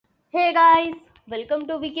Hey guys, welcome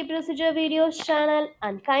to Wiki Procedure Videos channel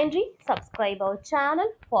and kindly subscribe our channel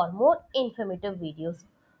for more informative videos.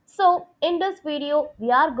 So in this video,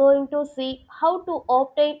 we are going to see how to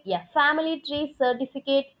obtain a family tree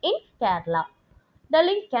certificate in Kerala. The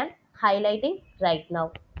link can highlighting right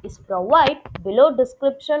now is provided below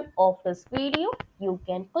description of this video. You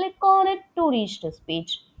can click on it to reach this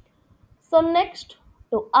page. So next,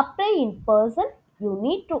 to apply in person, you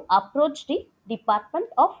need to approach the Department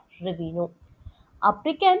of Revenue.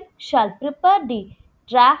 Applicant shall prepare the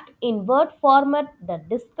draft in Word format that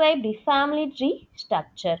describe the family tree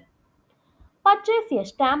structure. Purchase a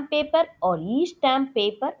stamp paper or e-stamp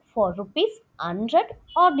paper for rupees 100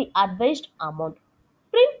 or the advised amount.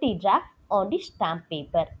 Print the draft on the stamp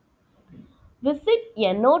paper. Visit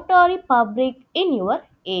a notary public in your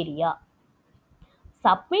area.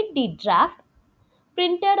 Submit the draft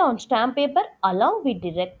printed on stamp paper along with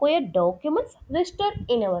the required documents listed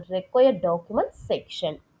in our required documents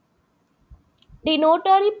section. The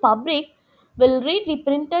notary public will read the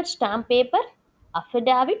printed stamp paper,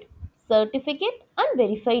 affidavit, certificate and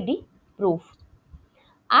verify the proof.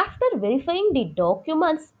 After verifying the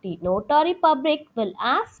documents, the notary public will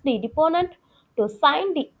ask the deponent to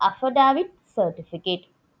sign the affidavit certificate.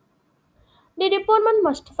 The deponent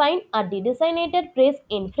must sign at the designated place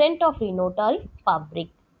in front of the notary public.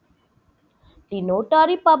 The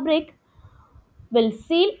notary public will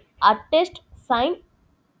seal, attest, sign,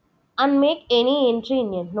 and make any entry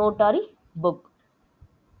in a notary book.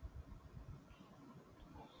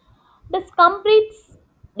 This completes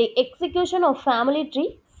the execution of family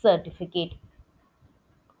tree certificate.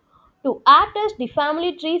 To attest the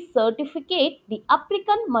family tree certificate, the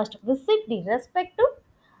applicant must visit the respective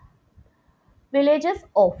village's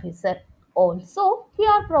officer. Also, we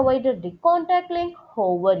are provided the contact link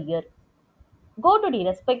over here. Go to the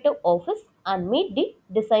respective office and meet the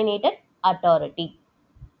designated authority.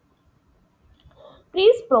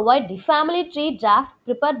 Please provide the family tree draft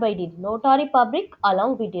prepared by the notary public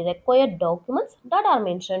along with the required documents that are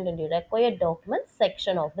mentioned in the required documents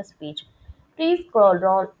section of this page. Please scroll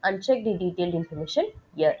down and check the detailed information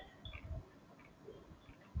here.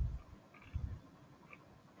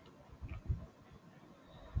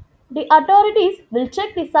 The authorities will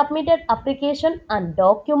check the submitted application and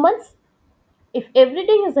documents. If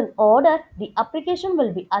everything is in order, the application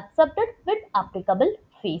will be accepted with applicable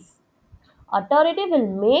fees. Authority will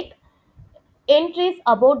make entries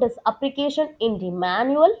about this application in the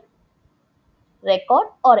manual record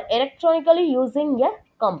or electronically using a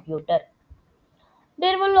computer.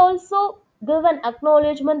 There will also give an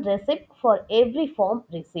acknowledgement receipt for every form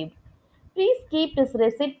received. Please keep this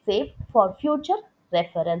receipt safe for future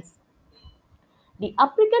reference. The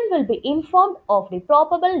applicant will be informed of the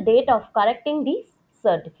probable date of correcting the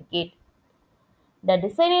certificate. The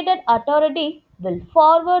designated authority will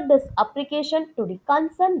forward this application to the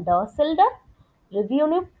concerned Tahsildar,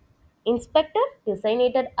 revenue inspector,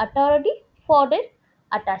 designated authority for their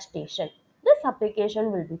attestation. This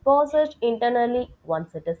application will be processed internally.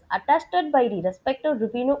 Once it is attested by the respective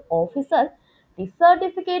revenue officer, the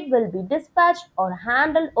certificate will be dispatched or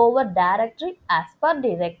handed over directly as per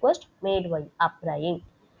the request made while applying.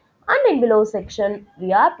 And in below section,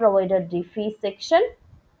 we are provided the fee section.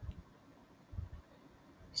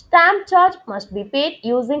 Stamp charge must be paid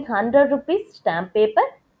using 100 rupees stamp paper.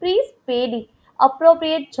 Please pay the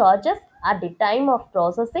appropriate charges at the time of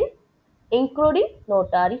processing, including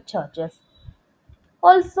notary charges.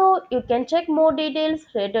 Also, you can check more details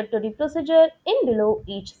related to the procedure in below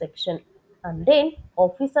each section. And then,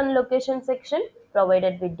 office and location section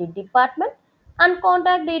provided with the department and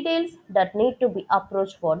contact details that need to be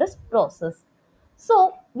approached for this process.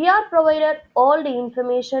 So, we are provided all the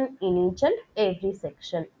information in each and every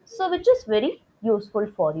section. So, which is very useful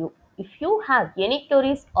for you. If you have any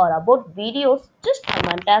queries or about videos, just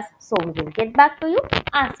comment us so we will get back to you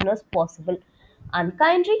as soon as possible. And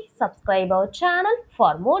kindly subscribe our channel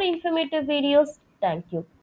for more informative videos. Thank you.